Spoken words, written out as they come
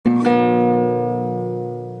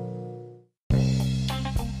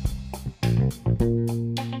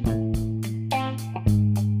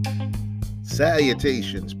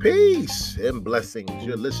Salutations, peace, and blessings.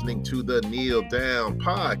 You're listening to the Kneel Down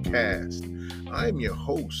Podcast. I'm your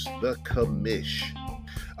host, the Commish.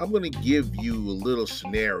 I'm going to give you a little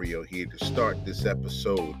scenario here to start this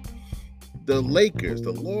episode. The Lakers,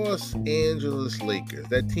 the Los Angeles Lakers,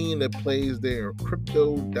 that team that plays there in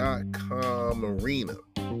Crypto.com Arena.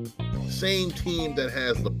 Same team that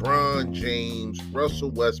has LeBron James,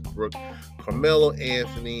 Russell Westbrook, Carmelo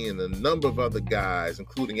Anthony, and a number of other guys,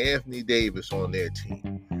 including Anthony Davis, on their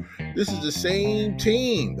team. This is the same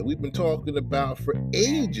team that we've been talking about for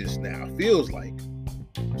ages now, feels like.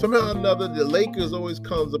 Somehow or another, the Lakers always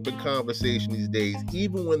comes up in conversation these days,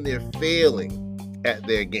 even when they're failing at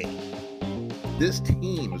their game. This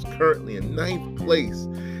team is currently in 9th place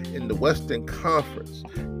in the Western Conference,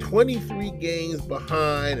 23 games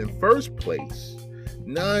behind in first place,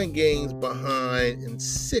 9 games behind in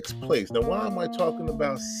 6th place. Now, why am I talking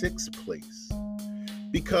about 6th place?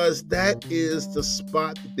 Because that is the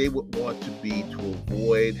spot that they would want to be to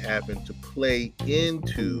avoid having to play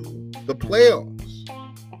into the playoffs.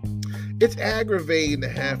 It's aggravating to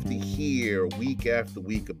have to hear week after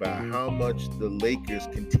week about how much the Lakers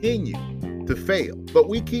continue to fail, but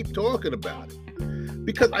we keep talking about it.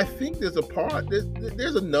 Because I think there's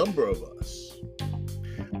a number of us.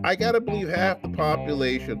 I gotta believe half the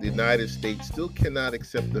population of the United States still cannot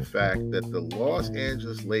accept the fact that the Los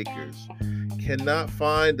Angeles Lakers cannot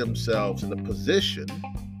find themselves in a position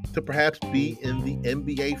to perhaps be in the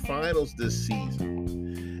NBA Finals this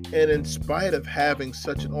season. And in spite of having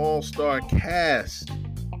such an all-star cast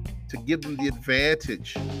to give them the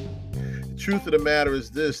advantage, the truth of the matter is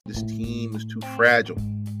this team is too fragile.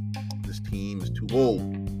 This team is too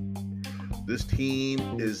old. This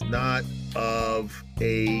team is not of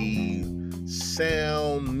a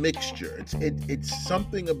sound mixture. It's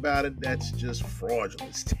something about it that's just fraudulent.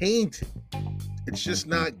 It's tainted. It's just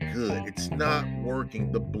not good. It's not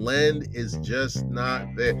working. The blend is just not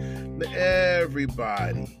there.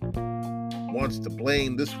 Everybody wants to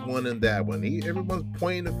blame this one and that one. Everyone's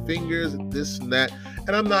pointing the fingers at this and that.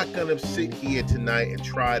 And I'm not going to sit here tonight and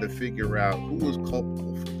try to figure out who is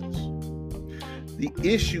culpable for this. The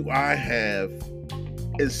issue I have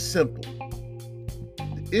is simple.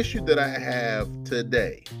 The issue that I have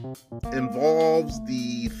today involves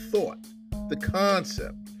the thought, the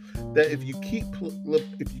concept that if you keep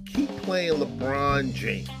playing LeBron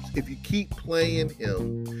James, if you keep playing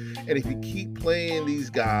him, and if you keep playing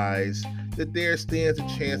these guys, that there stands a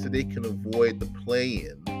chance that they can avoid the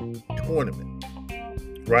play-in tournament.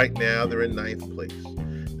 Right now, they're in 9th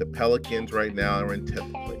place. The Pelicans right now are in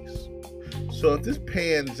 10th place. So if this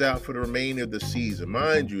pans out for the remainder of the season,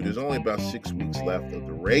 mind you, there's only about 6 weeks left of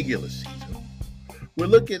the regular season. We're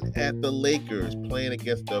looking at the Lakers playing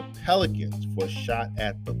against the Pelicans for a shot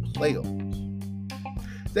at the playoffs.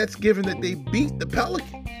 That's given that they beat the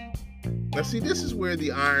Pelicans. Now, see, this is where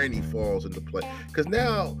the irony falls into play. Because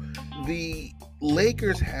now the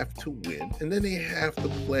Lakers have to win, and then they have to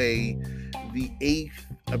play the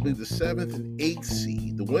 7th and 8th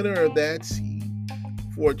seed, the winner of that seed,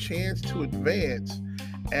 for a chance to advance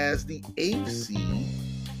as the 8th seed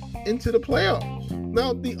into the playoffs.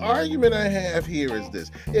 Now, the argument I have here is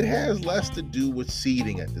this. It has less to do with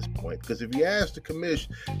seeding at this point, because if you ask the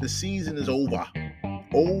commission, the season is over.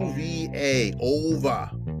 OVA,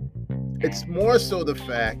 over. It's more so the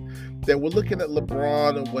fact that we're looking at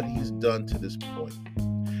LeBron and what he's done to this point,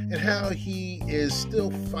 and how he is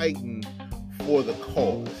still fighting for the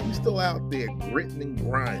cause. He's still out there gritting and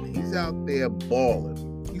grinding. He's out there balling.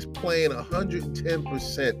 He's playing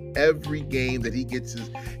 110% every game that he gets his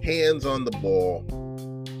hands on the ball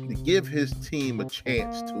to give his team a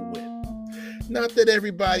chance to win. Not that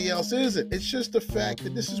everybody else isn't. It's just the fact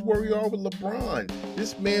that this is where we are with LeBron.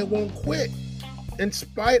 This man won't quit. In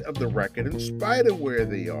spite of the record, in spite of where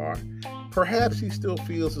they are, perhaps he still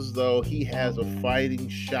feels as though he has a fighting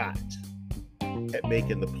shot at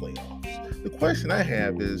making the playoffs. The question I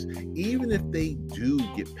have is, even if they do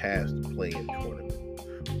get past the play-in tournament,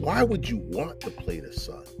 why would you want to play the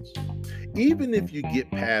Suns? Even if you get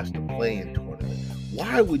past the play-in tournament,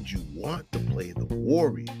 why would you want to play the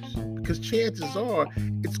Warriors? Because chances are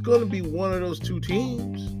it's going to be one of those two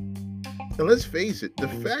teams. And let's face it, the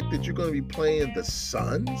fact that you're going to be playing the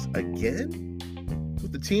Suns again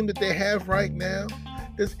with the team that they have right now,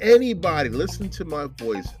 does anybody listen to my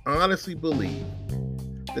voice honestly believe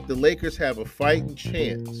that the Lakers have a fighting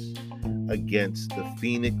chance against the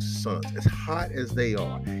Phoenix Suns, as hot as they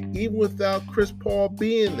are, even without Chris Paul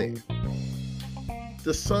being there?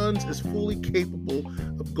 The Suns is fully capable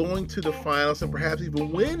of going to the finals and perhaps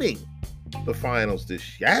even winning the finals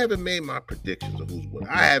this year. I haven't made my predictions of who's winning.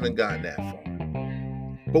 I haven't gotten that far.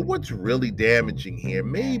 But what's really damaging here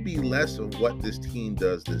may be less of what this team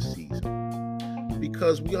does this season,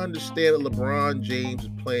 because we understand that LeBron James is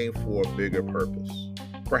playing for a bigger purpose.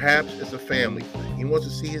 Perhaps it's a family thing. He wants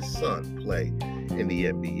to see his son play in the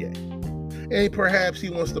NBA. And perhaps he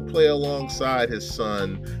wants to play alongside his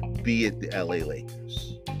son, be it the LA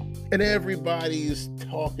Lakers. And everybody is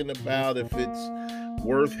talking about if it's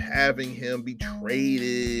worth having him be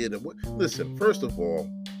traded. Listen, first of all,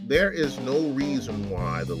 there is no reason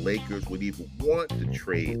why the Lakers would even want to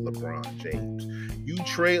trade LeBron James. You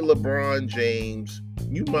trade LeBron James,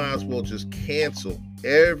 you might as well just cancel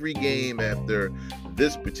every game after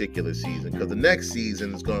this particular season, because the next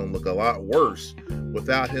season is going to look a lot worse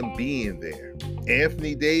without him being there.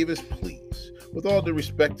 Anthony Davis, please. With all due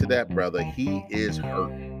respect to that brother, he is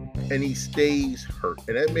hurt. And he stays hurt.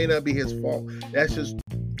 And that may not be his fault. That's just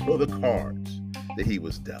for the cards that he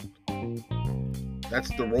was dealt. That's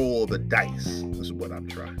the roll of the dice, is what I'm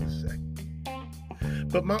trying to say.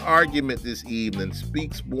 But my argument this evening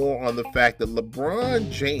speaks more on the fact that LeBron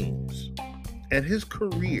James and his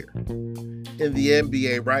career in the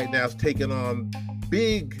NBA right now is taking on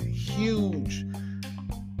big, huge,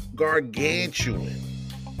 gargantuan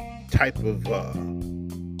type of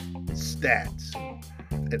stats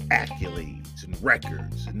and accolades and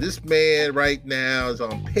records. And this man right now is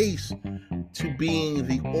on pace to being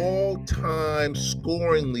the all-time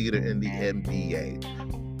scoring leader in the NBA.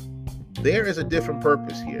 There is a different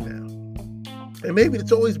purpose here now. And maybe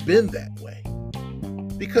it's always been that way.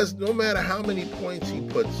 Because no matter how many points he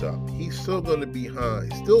puts up, he's still going to be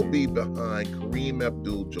behind Kareem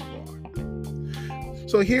Abdul-Jabbar.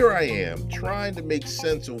 So here I am trying to make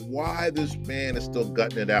sense of why this man is still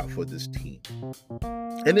gutting it out for this team.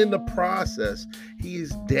 And in the process, he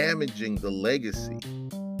is damaging the legacy,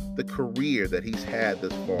 the career that he's had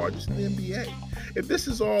thus far just in the NBA. If this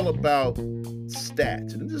is all about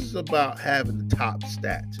stats, and this is about having the top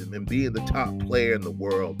stats and then being the top player in the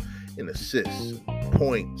world in assists, and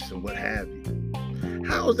points, and what have you,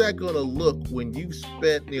 how is that going to look when you've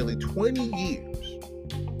spent nearly 20 years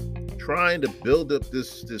trying to build up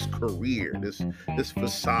this career, this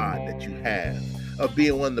facade that you have of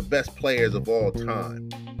being one of the best players of all time?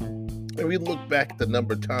 And we look back at the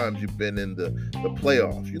number of times you've been in the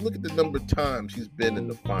playoffs. You look at the number of times he's been in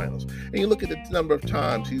the finals. And you look at the number of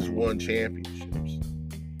times he's won championships.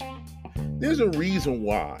 There's a reason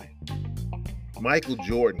why Michael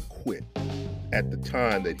Jordan quit at the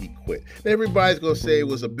time that he quit. And everybody's going to say it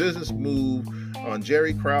was a business move on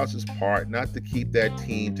Jerry Krause's part, not to keep that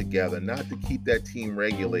team together, not to keep that team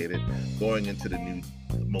regulated going into the new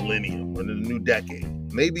millennium or the new decade.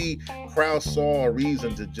 Maybe Krause saw a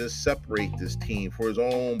reason to just separate this team for his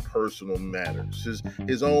own personal matters,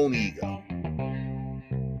 his own ego.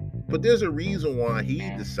 But there's a reason why he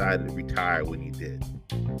decided to retire when he did.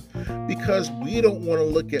 Because we don't want to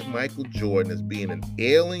look at Michael Jordan as being an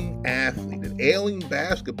ailing athlete, an ailing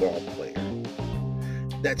basketball player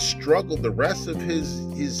that struggled the rest of his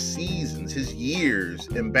seasons, his years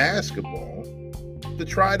in basketball to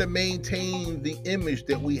try to maintain the image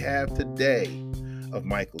that we have today of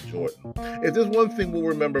Michael Jordan. If there's one thing we'll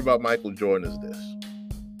remember about Michael Jordan is this: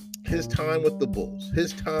 his time with the Bulls,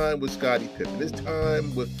 his time with Scottie Pippen, his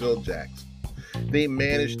time with Phil Jackson. They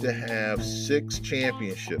managed to have 6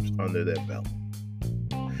 championships under their belt.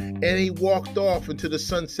 And he walked off into the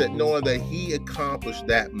sunset knowing that he accomplished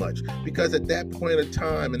that much. Because at that point in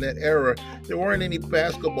time, in that era, there weren't any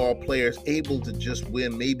basketball players able to just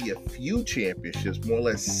win maybe a few championships, more or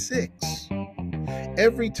less 6.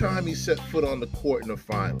 Every time he set foot on the court in the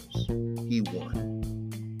finals, he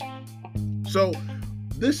won. So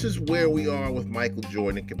this is where we are with Michael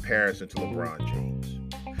Jordan in comparison to LeBron James.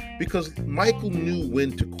 Because Michael knew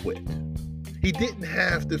when to quit. He didn't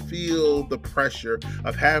have to feel the pressure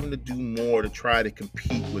of having to do more to try to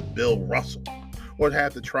compete with Bill Russell or to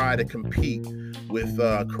have to try to compete with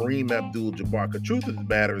Kareem Abdul-Jabbar. The truth of the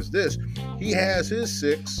matter is this: he has his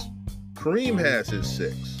 6, Kareem has his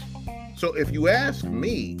 6. So if you ask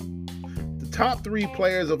me, the top 3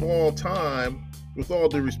 players of all time, with all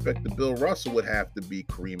due respect to Bill Russell, would have to be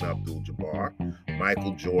Kareem Abdul-Jabbar,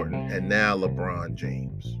 Michael Jordan, and now LeBron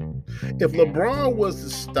James. If LeBron was to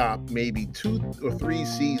stop maybe 2 or 3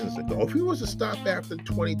 seasons ago, if he was to stop after the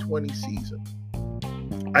 2020 season,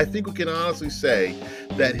 I think we can honestly say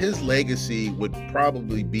that his legacy would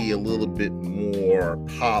probably be a little bit more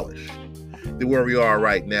polished than where we are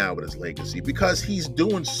right now with his legacy, because he's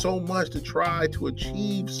doing so much to try to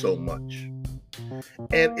achieve so much.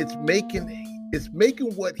 And it's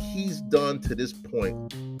making what he's done to this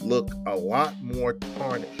point look a lot more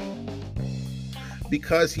tarnished,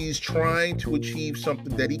 because he's trying to achieve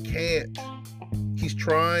something that he can't. He's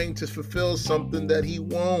trying to fulfill something that he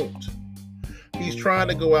won't. He's trying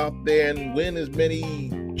to go out there and win as many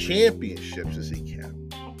championships as he can.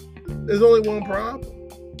 There's only one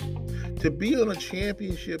problem. To be on a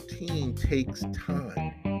championship team takes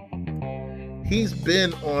time. He's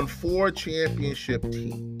been on 4 championship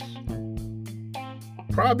teams.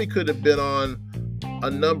 Probably could have been on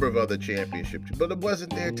a number of other championships, but it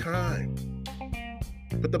wasn't their time.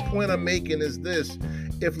 But the point I'm making is this.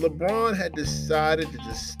 If LeBron had decided to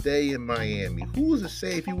just stay in Miami, who's to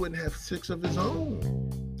say if he wouldn't have 6 of his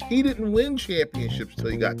own? He didn't win championships till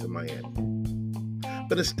he got to Miami.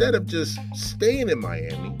 But instead of just staying in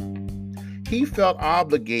Miami, he felt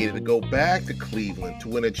obligated to go back to Cleveland to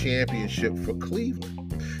win a championship for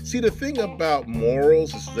Cleveland. See, the thing about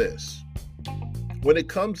morals is this. When it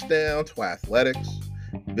comes down to athletics,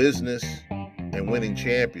 business, and winning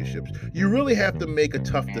championships, you really have to make a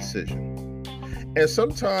tough decision. And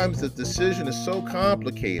sometimes the decision is so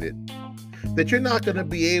complicated that you're not going to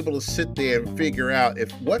be able to sit there and figure out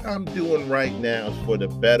if what I'm doing right now is for the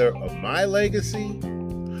better of my legacy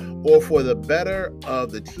or for the better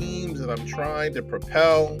of the teams that I'm trying to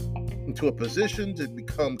propel into a position to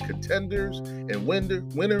become contenders and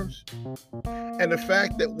winners. And the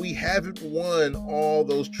fact that we haven't won all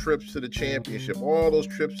those trips to the championship, all those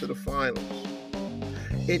trips to the finals,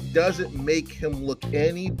 it doesn't make him look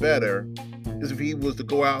any better as if he was to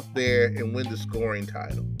go out there and win the scoring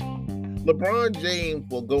title. LeBron James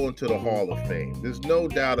will go into the Hall of Fame. There's no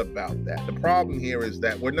doubt about that. The problem here is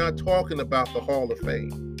that we're not talking about the Hall of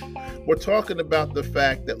Fame. We're talking about the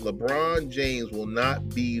fact that LeBron James will not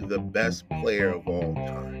be the best player of all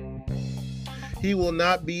time. He will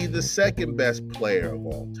not be the second best player of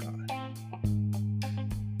all time.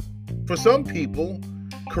 For some people,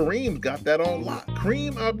 Kareem got that on lock.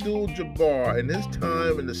 Kareem Abdul-Jabbar in his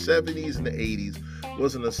time in the 70s and the 80s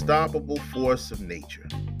was an unstoppable force of nature.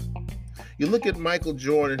 You look at Michael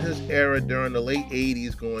Jordan in his era during the late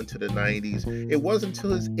 80s going to the 90s, it wasn't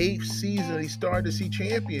until his 8th season that he started to see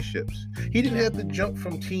championships. He didn't have to jump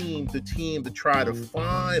from team to team to try to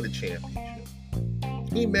find a championship.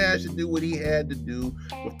 He managed to do what he had to do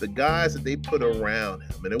with the guys that they put around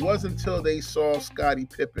him. And it wasn't until they saw Scottie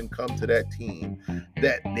Pippen come to that team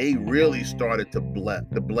that they really started to blend.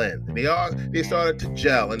 They started to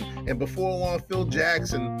gel. And before long, Phil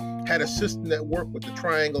Jackson had a system that worked with the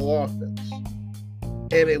triangle offense.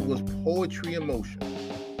 And it was poetry in motion.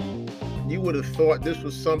 You would have thought this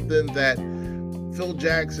was something that Phil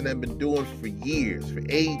Jackson had been doing for years, for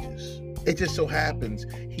ages. It just so happens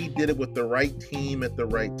he did it with the right team at the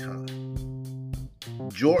right time.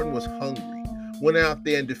 Jordan was hungry, went out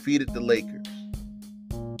there and defeated the Lakers.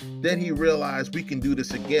 Then he realized we can do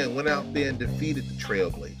this again, went out there and defeated the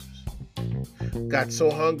Trailblazers. Got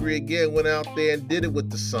so hungry again, went out there and did it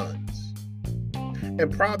with the Suns.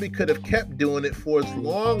 And probably could have kept doing it for as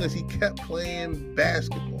long as he kept playing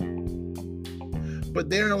basketball.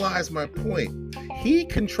 But therein lies my point. He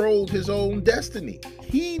controlled his own destiny.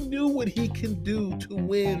 He knew what he can do to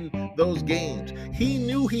win those games. He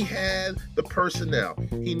knew he had the personnel.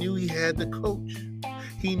 He knew he had the coach.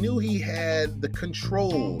 He knew he had the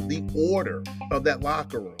control, the order of that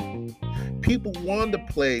locker room. People wanted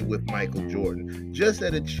to play with Michael Jordan just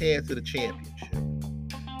at a chance at a championship.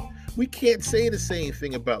 We can't say the same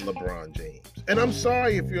thing about LeBron James. And I'm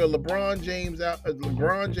sorry if you're a LeBron James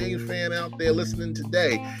fan out there listening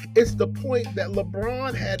today. It's the point that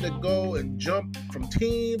LeBron had to go and jump from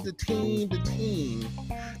team to team to team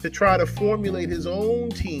to try to formulate his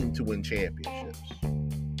own team to win championships.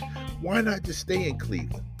 Why not just stay in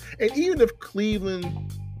Cleveland? And even if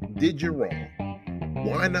Cleveland did you wrong,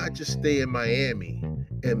 why not just stay in Miami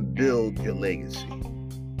and build your legacy?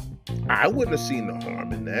 I wouldn't have seen the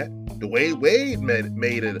harm in that. The way Wade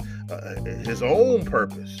made it his own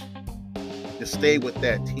purpose to stay with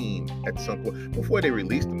that team at some point, before they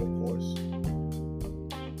released him, of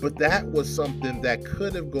course. But that was something that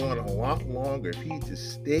could have gone a lot longer if he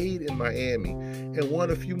just stayed in Miami and won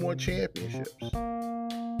a few more championships.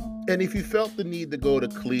 And if he felt the need to go to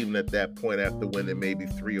Cleveland at that point after winning maybe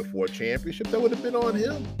 3 or 4 championships, that would have been on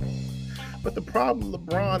him. But the problem with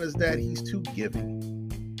LeBron is that he's too giving.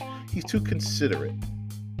 He's too considerate.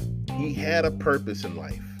 He had a purpose in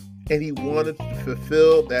life, and he wanted to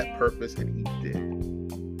fulfill that purpose, and he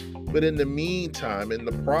did. But in the meantime, in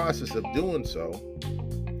the process of doing so,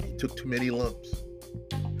 he took too many lumps.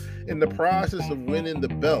 In the process of winning the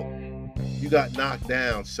belt, you got knocked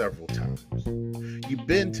down several times. You've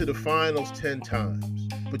been to the finals 10 times,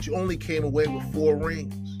 but you only came away with 4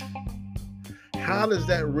 rings. How does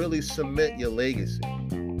that really cement your legacy?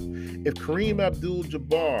 If Kareem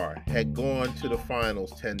Abdul-Jabbar had gone to the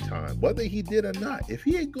finals 10 times, whether he did or not, if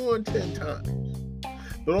he had gone 10 times,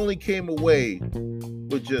 but only came away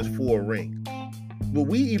with just 4 rings, will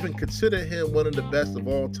we even consider him one of the best of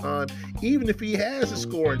all time, even if he has a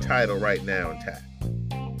scoring title right now intact?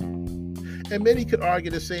 And many could argue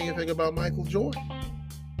the same thing about Michael Jordan.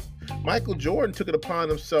 Michael Jordan took it upon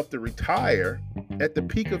himself to retire at the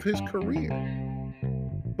peak of his career.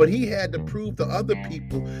 But he had to prove to other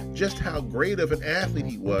people just how great of an athlete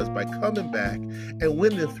he was by coming back and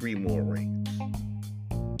winning 3 more rings.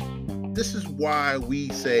 This is why we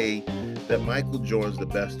say that Michael Jordan's the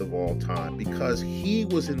best of all time, because he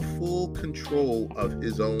was in full control of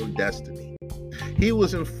his own destiny. He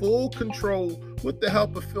was in full control with the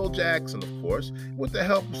help of Phil Jackson, of course, with the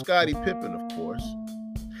help of Scottie Pippen, of course.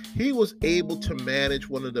 He was able to manage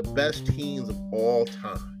one of the best teams of all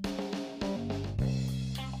time.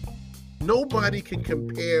 Nobody can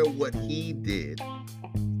compare what he did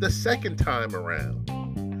the second time around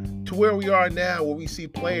to where we are now, where we see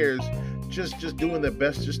players just doing their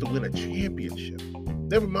best just to win a championship.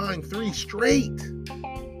 Never mind 3 straight.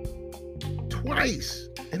 Twice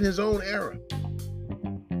in his own era.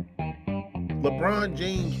 LeBron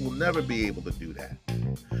James will never be able to do that,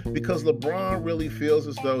 because LeBron really feels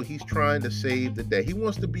as though he's trying to save the day. He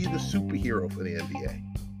wants to be the superhero for the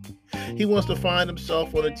NBA. He wants to find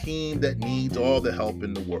himself on a team that needs all the help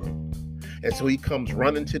in the world. And so he comes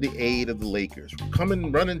running to the aid of the Lakers,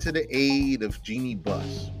 running to the aid of Jeannie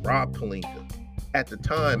Buss, Rob Pelinka, at the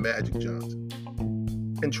time Magic Johnson,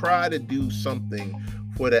 and try to do something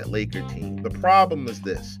for that Laker team. The problem is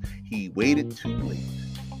this: he waited too late.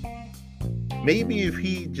 Maybe if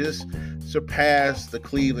he just surpassed the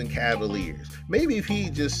Cleveland Cavaliers, maybe if he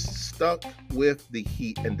just stuck with the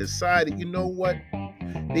Heat and decided, you know what,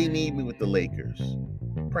 they need me with the Lakers,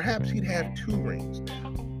 perhaps he'd have 2 rings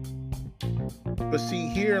now. But see,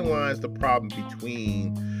 here lies the problem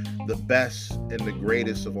between the best and the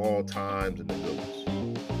greatest of all times and the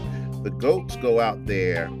GOATs. The GOATs go out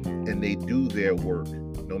there and they do their work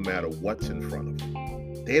no matter what's in front of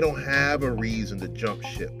them. They don't have a reason to jump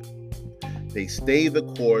ship. They stay the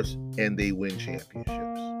course and they win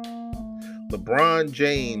championships. LeBron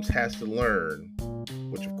James has to learn,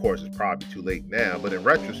 which of course is probably too late now, but in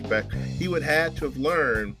retrospect, he would have to have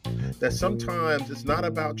learned that sometimes it's not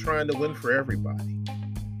about trying to win for everybody.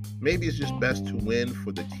 Maybe it's just best to win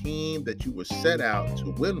for the team that you were set out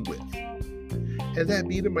to win with, and that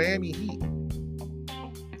be the Miami Heat.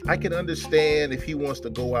 I can understand if he wants to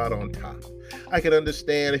go out on top. I can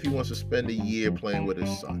understand if he wants to spend a year playing with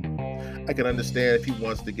his son. I can understand if he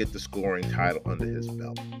wants to get the scoring title under his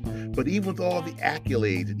belt. But even with all the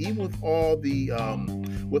accolades, and even with all the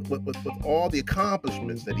with all the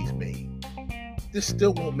accomplishments that he's made, this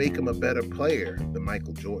still won't make him a better player than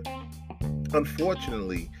Michael Jordan.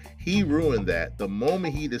 Unfortunately, he ruined that the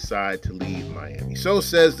moment he decided to leave Miami. So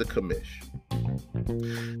says the commish.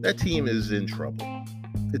 That team is in trouble.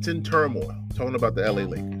 It's in turmoil. Talking about the LA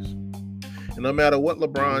Lakers. And no matter what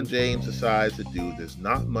LeBron James decides to do, there's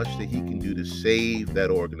not much that he can do to save that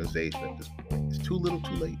organization at this point. It's too little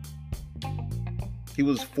too late. He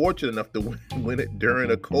was fortunate enough to win it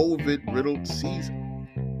during a COVID-riddled season,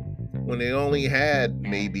 when they only had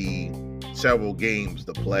maybe several games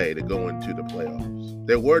to play to go into the playoffs.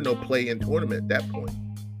 There were no play-in tournament at that point.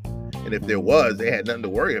 And if there was, they had nothing to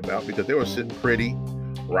worry about because they were sitting pretty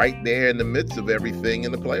right there in the midst of everything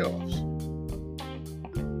in the playoffs.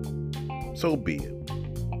 So be it.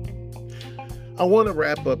 I want to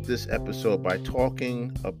wrap up this episode by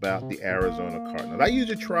talking about the Arizona Cardinals. I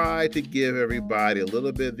usually try to give everybody a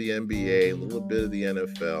little bit of the NBA, a little bit of the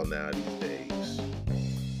NFL now these days,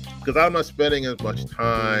 because I'm not spending as much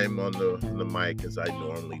time on the mic as I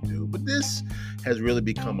normally do. But this has really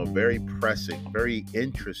become a very pressing, very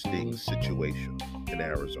interesting situation in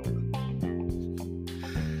Arizona.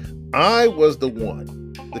 I was the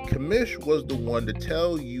one, the commish was the one to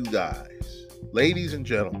tell you guys, ladies and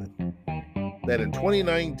gentlemen, that in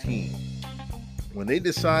 2019, when they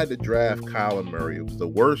decided to draft Kyler Murray, it was the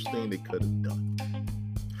worst thing they could have done.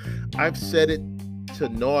 I've said it to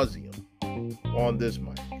nauseum on this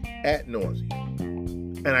mic, ad nauseum.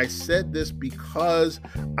 And I said this because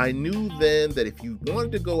I knew then that if you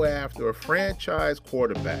wanted to go after a franchise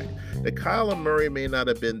quarterback, that Kyler Murray may not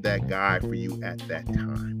have been that guy for you at that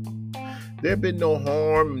time. There'd been no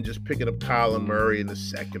harm in just picking up Kyler Murray in the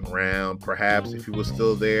second round, perhaps, if he was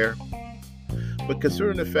still there. But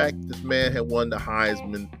considering the fact that this man had won the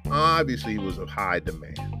Heisman, obviously he was of high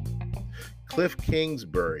demand. Cliff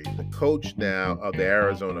Kingsbury, the coach now of the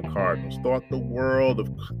Arizona Cardinals, thought the world of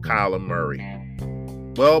Kyler Murray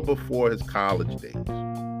well before his college days.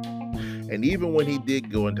 And even when he did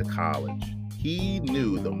go into college, he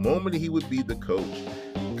knew the moment he would be the coach,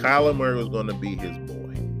 Kyler Murray was going to be his boy.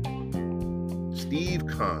 Steve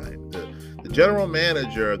Keim, the general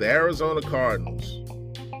manager of the Arizona Cardinals,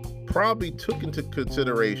 probably took into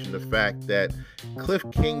consideration the fact that Cliff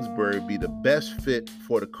Kingsbury would be the best fit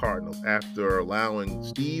for the Cardinals after allowing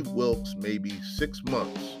Steve Wilks maybe 6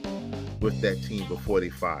 months with that team before they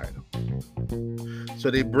fired him. So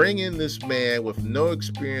they bring in this man with no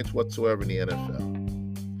experience whatsoever in the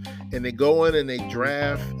NFL. And they go in and they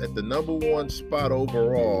draft at the number 1 spot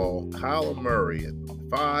overall, Kyler Murray at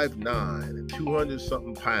 5'9" and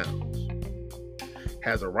 200-something pounds.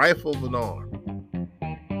 Has a rifle of an arm.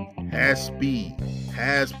 Has speed.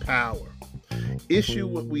 Has power. Issue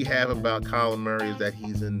what we have about Kyler Murray is that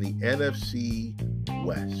he's in the NFC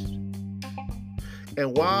West.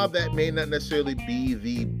 And while that may not necessarily be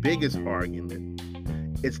the biggest argument,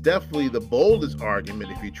 it's definitely the boldest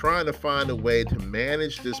argument if you're trying to find a way to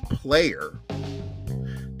manage this player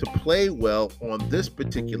to play well on this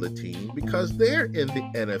particular team because they're in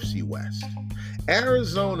the NFC West.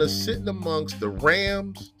 Arizona's sitting amongst the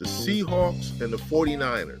Rams, the Seahawks, and the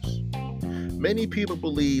 49ers. Many people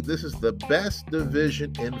believe this is the best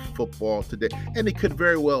division in football today, and it could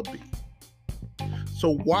very well be.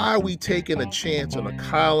 So why are we taking a chance on a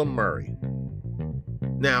Kyler Murray?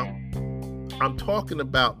 Now, I'm talking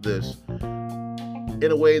about this in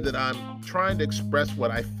a way that I'm trying to express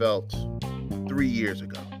what I felt 3 years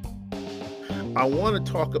ago. I want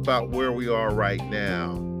to talk about where we are right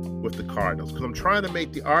now with the Cardinals because I'm trying to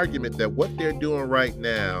make the argument that what they're doing right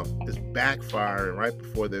now is backfiring right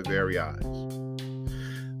before their very eyes.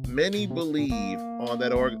 Many believe on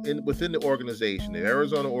that within the organization, the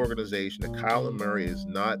Arizona organization, that Kyler Murray is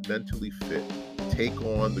not mentally fit to take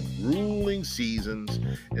on the grueling seasons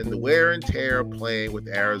and the wear and tear of playing with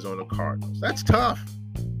the Arizona Cardinals. That's tough.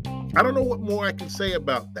 I don't know what more I can say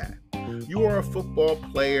about that. You are a football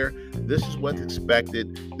player. This is what's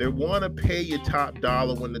expected. They want to pay you top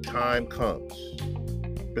dollar when the time comes.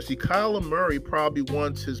 But see, Kyler Murray probably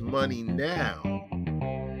wants his money now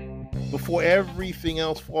before everything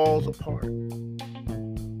else falls apart.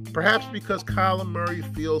 Perhaps because Kyler Murray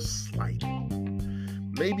feels slighted.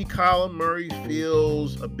 Maybe Kyler Murray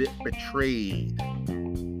feels a bit betrayed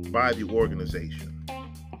by the organization.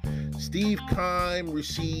 Steve Keim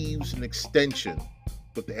receives an extension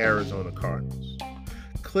with the Arizona Cardinals.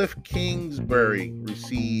 Cliff Kingsbury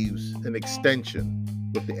receives an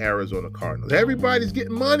extension with the Arizona Cardinals. Everybody's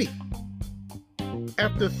getting money.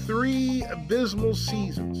 After 3 abysmal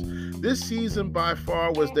seasons, this season by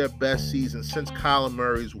far was their best season since Kyler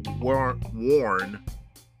Murray's worn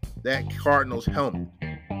that Cardinals helmet.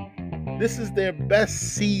 This is their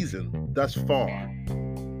best season thus far.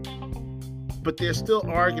 But there's still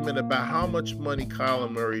argument about how much money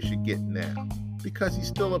Kyler Murray should get now, because he's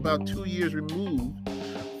still about 2 years removed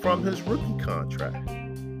from his rookie contract.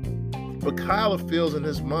 But Kyler feels in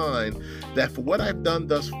his mind that for what I've done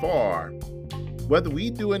thus far, whether we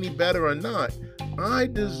do any better or not, I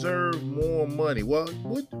deserve more money. Well,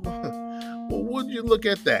 would you look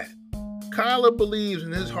at that? Kyler believes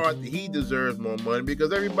in his heart that he deserves more money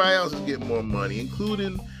because everybody else is getting more money,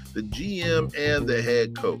 including the GM and the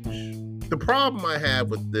head coach. The problem I have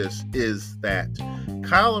with this is that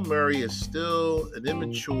Kyler Murray is still an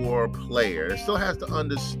immature player. He still has to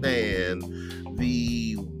understand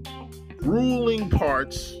the grueling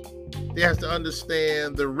parts. He has to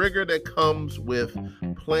understand the rigor that comes with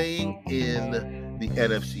playing in the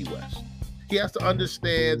NFC West. He has to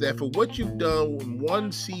understand that for what you've done in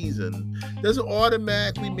one season doesn't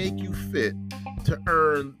automatically make you fit to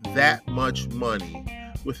earn that much money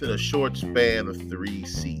within a short span of 3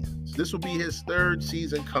 seasons. This will be his 3rd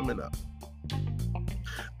season coming up.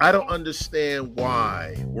 I don't understand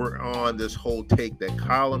why we're on this whole take that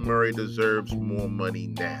Kyler Murray deserves more money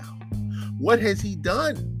now. What has he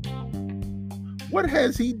done? What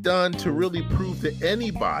has he done to really prove to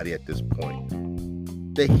anybody at this point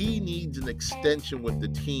that he needs an extension with the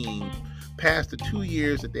team past the 2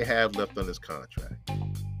 years that they have left on his contract?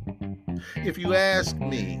 If you ask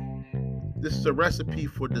me, this is a recipe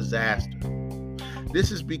for disaster. This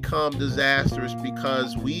has become disastrous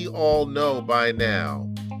because we all know by now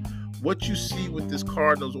what you see with this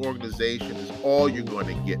Cardinals organization is all you're going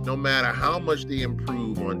to get, no matter how much they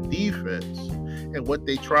improve on defense and what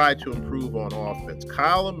they try to improve on offense.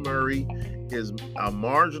 Kyler Murray is a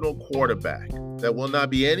marginal quarterback that will not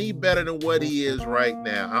be any better than what he is right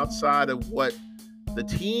now, outside of what the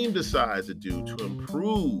team decides to do to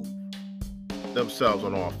improve themselves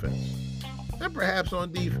on offense and perhaps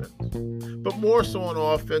on defense, but more so on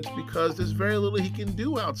offense because there's very little he can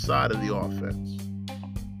do outside of the offense.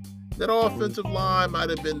 That offensive line might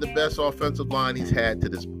have been the best offensive line he's had to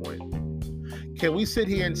this point. Can we sit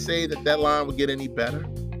here and say that line will get any better?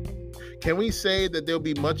 Can we say that there'll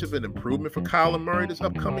be much of an improvement for Kyler Murray this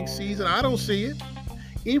upcoming season? I don't see it.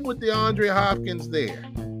 Even with DeAndre Hopkins there,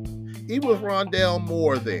 even with Rondale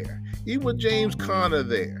Moore there, even with James Conner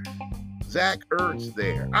there, Zach Ertz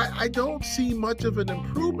there, I don't see much of an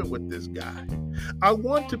improvement with this guy. I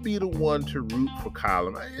want to be the one to root for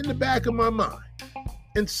Kyler in the back of my mind.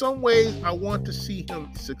 In some ways, I want to see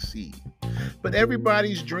him succeed. But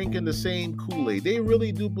everybody's drinking the same Kool-Aid. They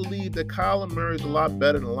really do believe that Kyler Murray is a lot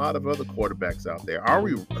better than a lot of other quarterbacks out there. Are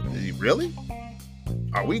we really?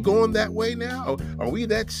 Are we going that way now? Are we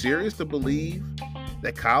that serious to believe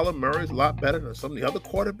that Kyler Murray is a lot better than some of the other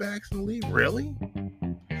quarterbacks in the league? Really?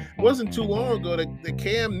 It wasn't too long ago that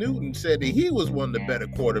Cam Newton said that he was one of the better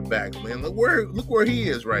quarterbacks, man. Look where he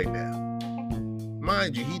is right now.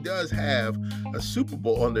 Mind you, he does have a Super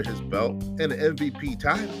Bowl under his belt and an MVP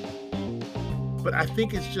title. But I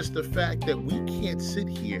think it's just the fact that we can't sit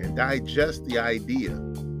here and digest the idea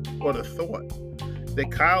or the thought that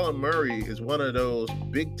Kyler Murray is one of those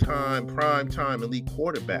big-time, prime-time elite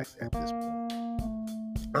quarterbacks at this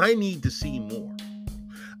point. I need to see more.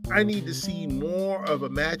 I need to see more of a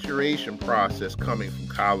maturation process coming from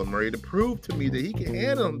Kyler Murray to prove to me that he can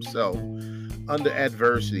handle himself under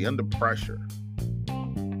adversity, under pressure,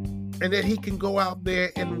 and that he can go out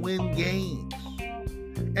there and win games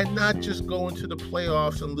and not just go into the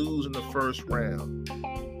playoffs and lose in the first round.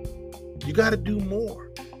 You got to do more.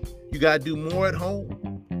 You got to do more at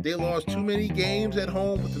home. They lost too many games at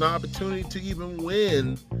home with an opportunity to even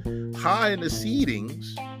win high in the seedings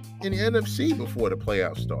in the NFC before the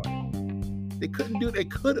playoffs started. They couldn't do it. They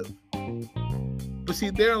could have. But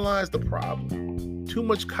see, there lies the problem. Too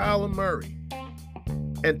much Kyler Murray.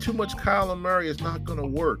 And too much Kyler Murray is not going to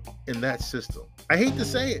work in that system. I hate to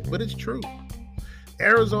say it, but it's true.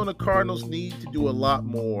 Arizona Cardinals need to do a lot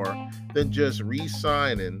more than just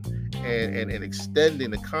re-signing and extending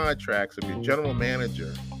the contracts of your general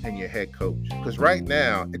manager and your head coach. Because right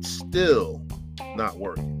now, it's still not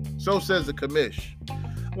working. So says the commish.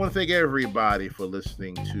 I want to thank everybody for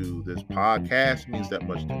listening to this podcast. It means that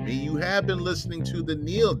much to me. You have been listening to the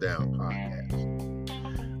Kneel Down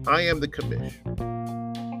podcast. I am the commish.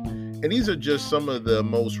 And these are just some of the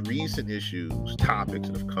most recent topics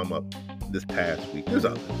that have come up this past week. There's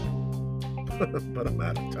others, but I'm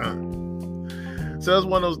out of time. So it's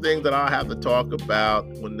one of those things that I'll have to talk about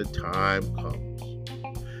when the time comes.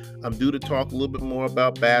 I'm due to talk a little bit more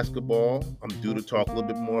about basketball. I'm due to talk a little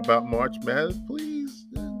bit more about March Madness. Please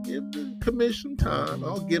give the commission time.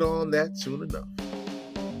 I'll get on that soon enough.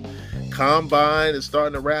 Combine is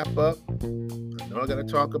starting to wrap up. I got to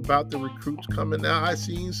talk about the recruits coming out. I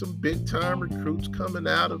seen some big-time recruits coming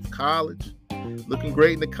out of college, looking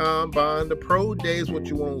great in the combine. The pro day is what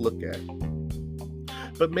you want to look at.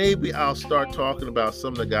 But maybe I'll start talking about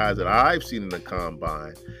some of the guys that I've seen in the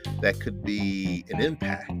combine that could be an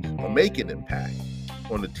impact or make an impact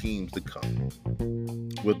on the teams to come.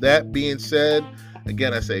 With that being said,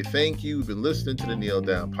 again, I say thank you. You've been listening to the Kneel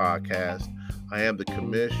Down podcast. I am the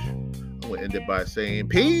commish. I'm going to end it by saying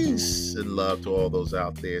peace and love to all those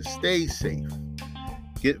out there. Stay safe.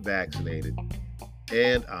 Get vaccinated.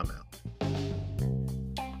 And I'm out.